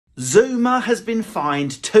Zouma has been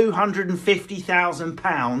fined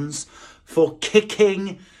 £250,000 for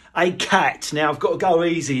kicking a cat. Now, I've got to go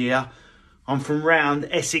easy here. I'm from round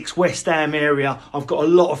Essex, West Ham area. I've got a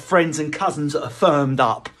lot of friends and cousins that are firmed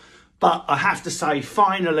up. But I have to say,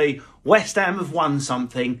 finally, West Ham have won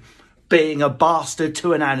something, being a bastard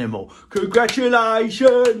to an animal.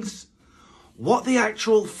 Congratulations! What the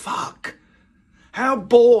actual fuck? How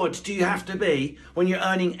bored do you have to be when you're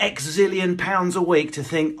earning X zillion pounds a week to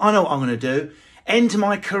think, I know what I'm going to do, end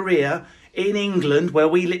my career in England where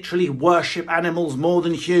we literally worship animals more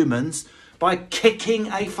than humans by kicking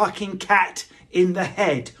a fucking cat in the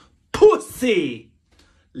head. Pussy!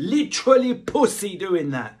 Literally pussy doing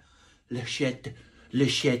that. Le shit.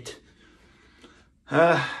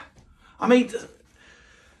 I mean,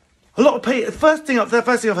 a lot of people, the first thing I've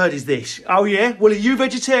heard is this. Oh yeah? Well, are you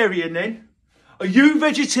vegetarian then? Are you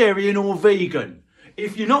vegetarian or vegan?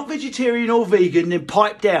 If you're not vegetarian or vegan, then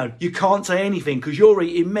pipe down. You can't say anything because you're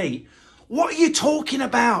eating meat. What are you talking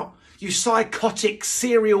about? You psychotic,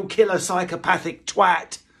 serial killer, psychopathic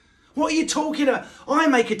twat. What are you talking about? I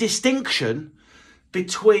make a distinction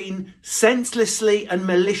between senselessly and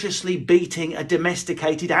maliciously beating a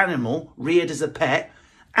domesticated animal reared as a pet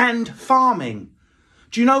and farming.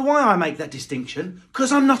 Do you know why I make that distinction?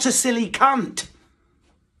 Because I'm not a silly cunt.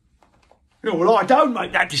 You know, well, I don't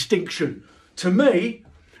make that distinction. To me,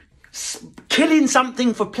 killing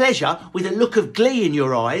something for pleasure with a look of glee in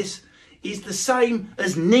your eyes is the same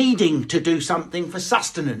as needing to do something for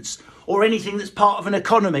sustenance or anything that's part of an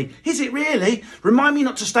economy. Is it really? Remind me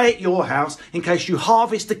not to stay at your house in case you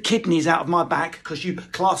harvest the kidneys out of my back because you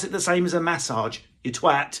class it the same as a massage, you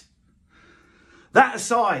twat. That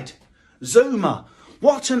aside, Zouma.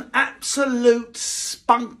 What an absolute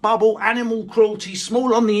spunk bubble, animal cruelty,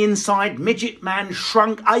 small on the inside, midget man,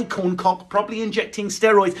 shrunk, acorn cock, probably injecting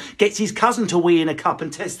steroids, gets his cousin to wee in a cup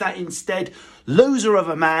and test that instead. Loser of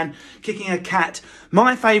a man, kicking a cat.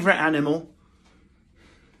 My favourite animal.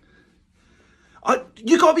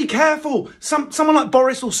 You got to be careful. Someone like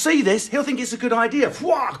Boris will see this. He'll think it's a good idea.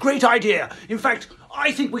 Wow, great idea. In fact,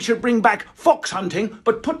 I think we should bring back fox hunting,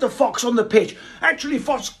 but put the fox on the pitch. Actually,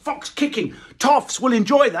 fox kicking. Toffs will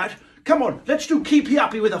enjoy that. Come on, let's do keepy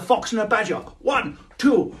uppy with a fox and a badger. 1,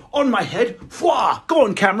 2, on my head. Fwah! Go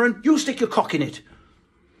on, Cameron. You stick your cock in it.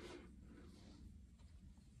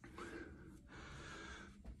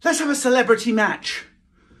 Let's have a celebrity match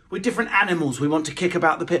with different animals we want to kick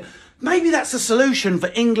about the pit. Maybe that's a solution for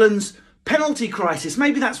England's penalty crisis.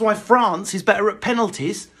 Maybe that's why France is better at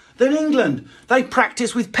penalties than England. They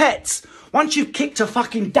practice with pets. Once you've kicked a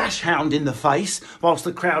fucking dash hound in the face whilst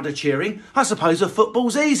the crowd are cheering, I suppose a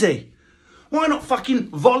football's easy. Why not fucking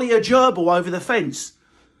volley a gerbil over the fence?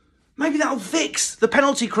 Maybe that'll fix the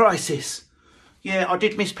penalty crisis. Yeah, I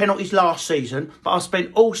did miss penalties last season, but I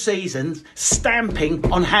spent all seasons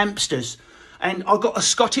stamping on hamsters. And I got a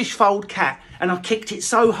Scottish fold cat and I kicked it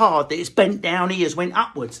so hard that its bent down ears went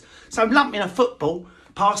upwards. So lumping a football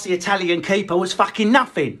past the Italian keeper was fucking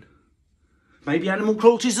nothing. Maybe animal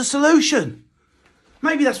cruelty is the solution.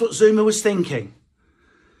 Maybe that's what Zouma was thinking.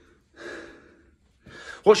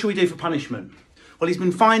 What should we do for punishment? Well, he's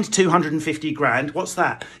been fined 250 grand. What's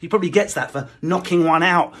that? He probably gets that for knocking one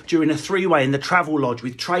out during a three-way in the Travel Lodge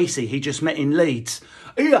with Tracy he just met in Leeds.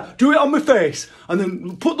 Here, do it on my face. And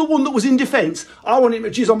then put the one that was in defence. I want him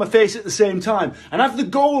to jizz on my face at the same time. And have the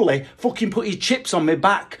goalie fucking put his chips on my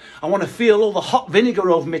back. I want to feel all the hot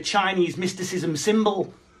vinegar over my Chinese mysticism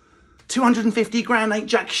symbol. 250 grand ain't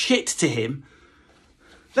jack shit to him.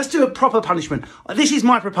 Let's do a proper punishment. This is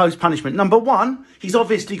my proposed punishment. Number 1, he's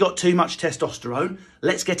obviously got too much testosterone.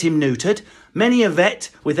 Let's get him neutered. Many a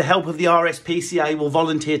vet, with the help of the RSPCA, will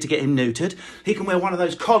volunteer to get him neutered. He can wear one of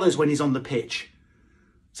those collars when he's on the pitch,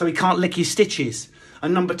 so he can't lick his stitches.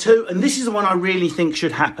 And number 2, and this is the one I really think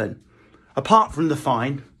should happen, apart from the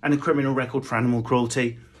fine and a criminal record for animal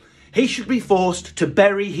cruelty, he should be forced to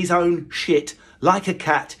bury his own shit like a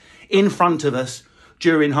cat in front of us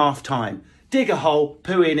during half-time. Dig a hole,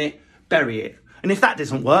 poo in it, bury it. And if that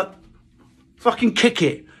doesn't work, fucking kick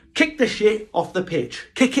it. Kick the shit off the pitch.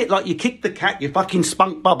 Kick it like you kicked the cat, you fucking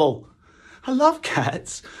spunk bubble. I love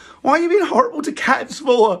cats. Why are you being horrible to cats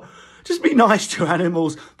for? Just be nice to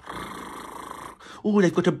animals. Oh,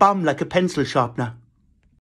 they've got a bum like a pencil sharpener.